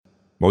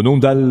Au nom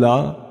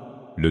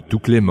d'Allah, le tout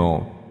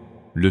clément,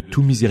 le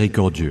tout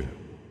miséricordieux.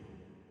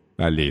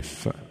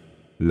 Alif,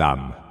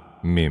 Lam,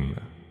 Mim.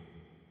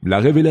 La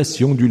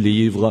révélation du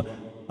livre,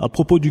 à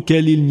propos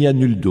duquel il n'y a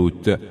nul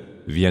doute,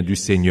 vient du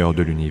Seigneur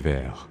de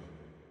l'univers.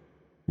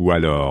 Ou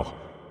alors,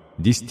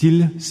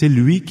 disent-ils, c'est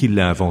lui qui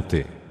l'a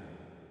inventé?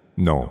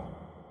 Non,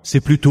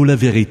 c'est plutôt la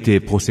vérité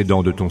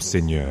procédant de ton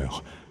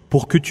Seigneur,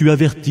 pour que tu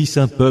avertisses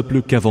un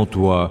peuple qu'avant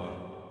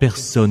toi,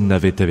 personne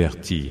n'avait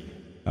averti,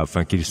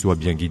 afin qu'il soit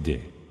bien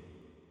guidé.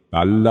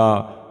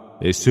 Allah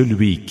est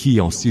celui qui,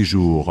 en 6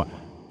 jours,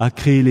 a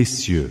créé les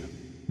cieux,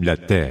 la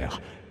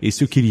terre et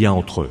ce qu'il y a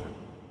entre eux.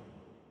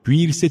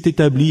 Puis il s'est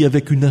établi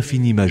avec une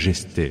infinie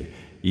majesté,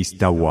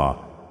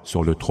 istawa,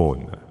 sur le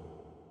trône.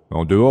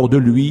 En dehors de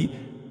lui,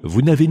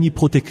 vous n'avez ni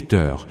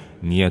protecteur,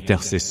 ni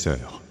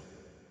intercesseur.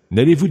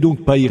 N'allez-vous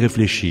donc pas y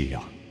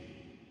réfléchir?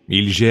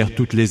 Il gère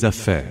toutes les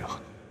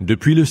affaires,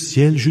 depuis le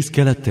ciel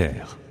jusqu'à la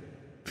terre.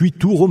 Puis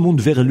tout remonte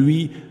vers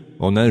lui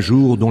en un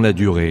jour dont la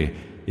durée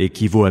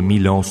équivaut à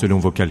 1000 ans selon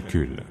vos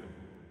calculs.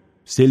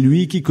 C'est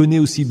lui qui connaît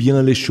aussi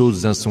bien les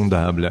choses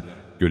insondables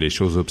que les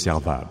choses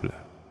observables.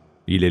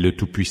 Il est le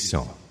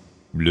Tout-Puissant,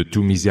 le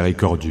Tout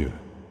Miséricordieux,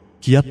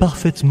 qui a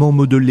parfaitement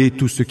modelé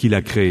tout ce qu'il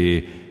a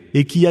créé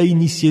et qui a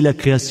initié la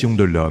création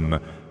de l'homme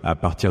à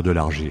partir de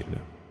l'argile.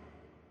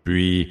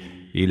 Puis,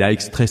 il a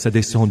extrait sa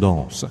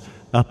descendance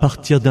à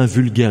partir d'un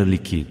vulgaire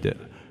liquide,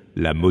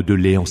 l'a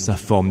modelé en sa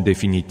forme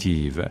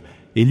définitive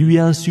et lui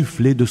a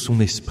insufflé de son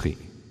esprit.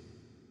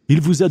 Il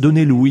vous a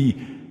donné l'ouïe,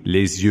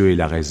 les yeux et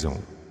la raison.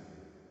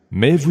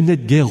 Mais vous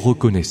n'êtes guère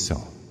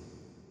reconnaissants.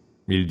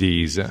 Ils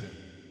disent,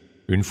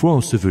 une fois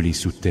ensevelis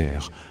sous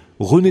terre,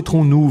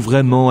 renaîtrons-nous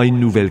vraiment à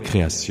une nouvelle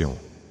création?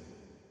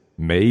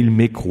 Mais ils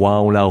mécroient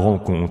en la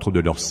rencontre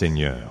de leur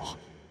Seigneur.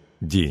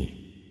 Dis,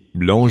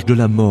 l'ange de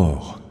la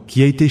mort,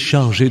 qui a été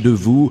chargé de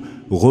vous,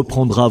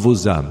 reprendra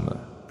vos âmes,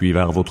 puis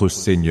vers votre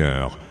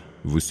Seigneur,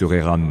 vous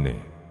serez ramenés.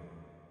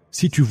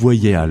 Si tu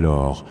voyais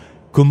alors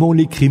comment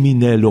les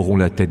criminels auront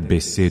la tête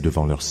baissée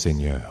devant leur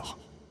Seigneur.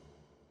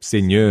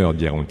 Seigneur,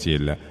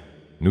 diront-ils,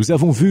 nous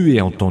avons vu et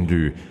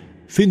entendu,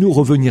 fais-nous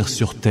revenir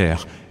sur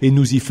terre et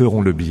nous y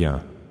ferons le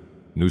bien.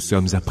 Nous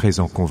sommes à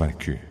présent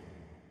convaincus.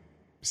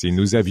 Si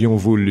nous avions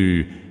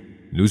voulu,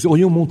 nous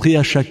aurions montré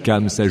à chaque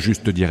âme sa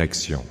juste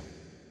direction.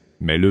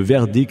 Mais le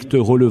verdict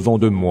relevant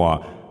de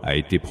moi a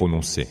été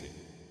prononcé.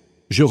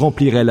 Je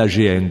remplirai la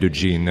géhenne de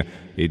djinns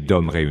et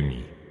d'hommes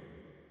réunis.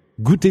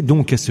 Goûtez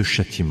donc à ce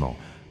châtiment,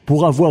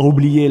 pour avoir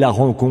oublié la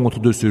rencontre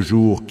de ce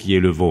jour qui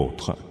est le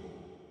vôtre.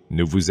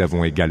 Nous vous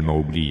avons également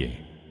oublié.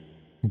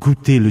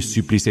 Goûtez le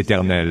supplice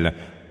éternel,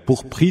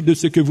 pour prix de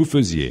ce que vous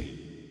faisiez.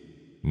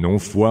 Non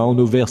foi en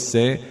nos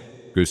versets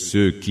que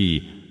ceux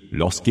qui,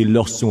 lorsqu'ils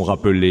leur sont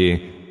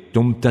rappelés,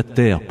 tombent à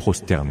terre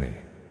prosternés,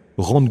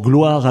 rendent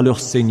gloire à leur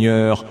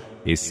Seigneur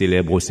et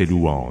célèbrent ses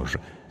louanges,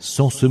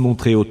 sans se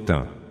montrer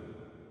hautains.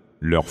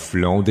 Leurs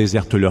flancs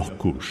désertent leurs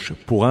couches,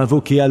 pour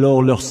invoquer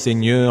alors leur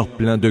Seigneur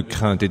plein de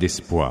crainte et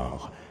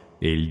d'espoir,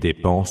 et ils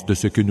dépensent de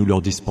ce que nous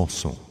leur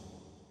dispensons.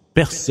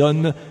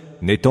 Personne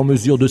n'est en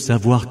mesure de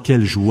savoir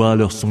quelles joies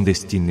leur sont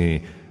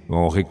destinées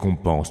en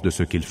récompense de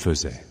ce qu'ils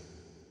faisaient.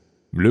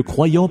 Le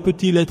croyant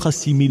peut-il être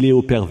assimilé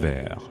au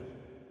pervers?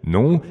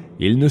 Non,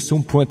 ils ne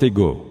sont point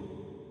égaux.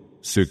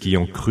 Ceux qui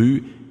ont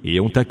cru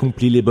et ont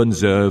accompli les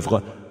bonnes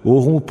œuvres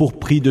auront pour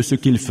prix de ce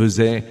qu'ils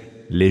faisaient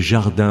les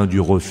jardins du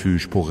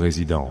refuge pour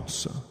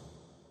résidence.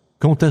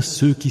 Quant à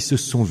ceux qui se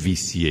sont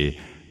viciés,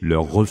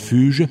 leur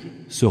refuge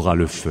sera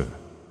le feu.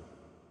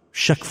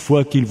 Chaque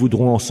fois qu'ils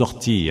voudront en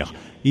sortir,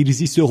 ils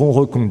y seront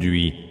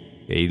reconduits,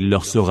 et il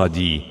leur sera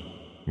dit,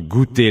 «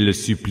 Goûtez le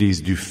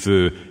supplice du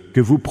feu que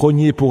vous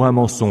preniez pour un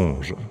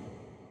mensonge. »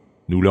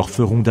 Nous leur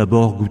ferons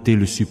d'abord goûter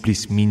le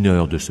supplice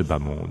mineur de ce bas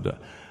monde,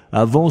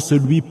 avant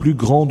celui plus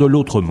grand de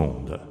l'autre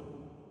monde.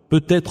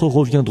 Peut-être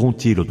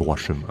reviendront-ils au droit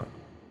chemin.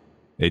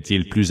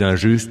 Est-il plus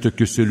injuste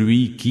que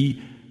celui qui,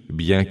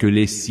 bien que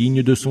les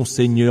signes de son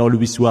Seigneur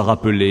lui soient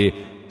rappelés,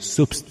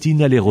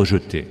 s'obstine à les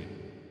rejeter?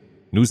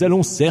 Nous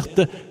allons certes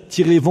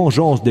tirer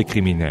vengeance des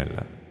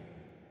criminels.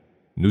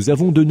 Nous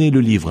avons donné le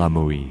livre à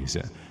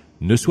Moïse.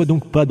 Ne sois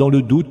donc pas dans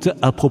le doute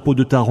à propos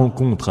de ta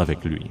rencontre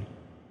avec lui.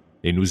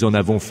 Et nous en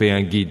avons fait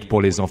un guide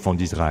pour les enfants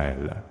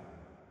d'Israël.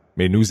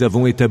 Mais nous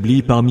avons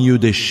établi parmi eux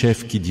des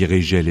chefs qui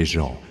dirigeaient les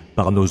gens,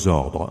 par nos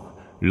ordres,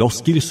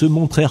 lorsqu'ils se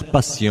montrèrent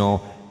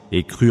patients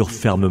et crurent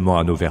fermement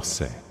à nos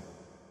versets.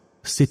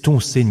 C'est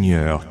ton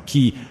Seigneur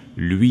qui,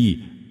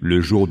 lui,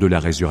 le jour de la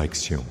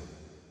résurrection,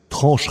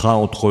 tranchera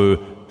entre eux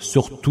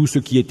sur tout ce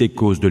qui était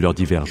cause de leur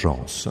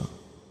divergence.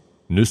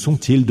 Ne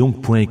sont-ils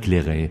donc point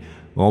éclairés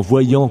en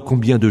voyant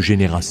combien de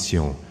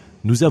générations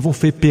nous avons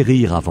fait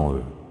périr avant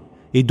eux,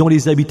 et dans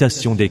les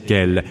habitations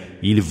desquelles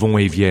ils vont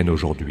et viennent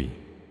aujourd'hui?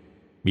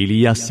 Il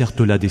y a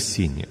certes là des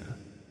signes.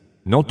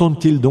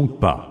 N'entendent-ils donc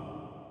pas?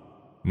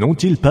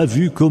 N'ont-ils pas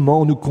vu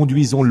comment nous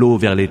conduisons l'eau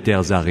vers les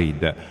terres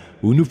arides,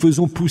 où nous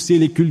faisons pousser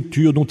les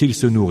cultures dont ils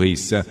se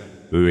nourrissent,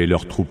 eux et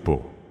leurs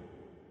troupeaux?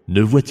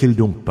 Ne voient-ils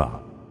donc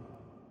pas?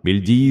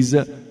 Ils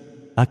disent,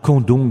 à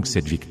quand donc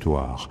cette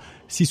victoire,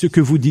 si ce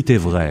que vous dites est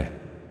vrai?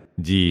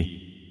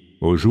 Dis,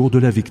 Au jour de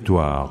la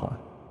victoire,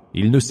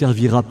 il ne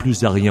servira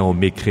plus à rien aux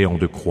mécréants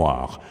de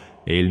croire,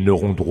 et ils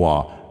n'auront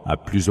droit à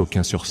plus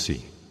aucun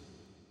sursis.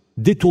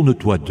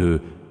 Détourne-toi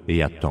d'eux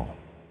et attends,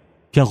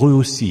 car eux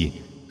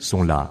aussi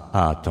sont là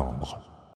à attendre.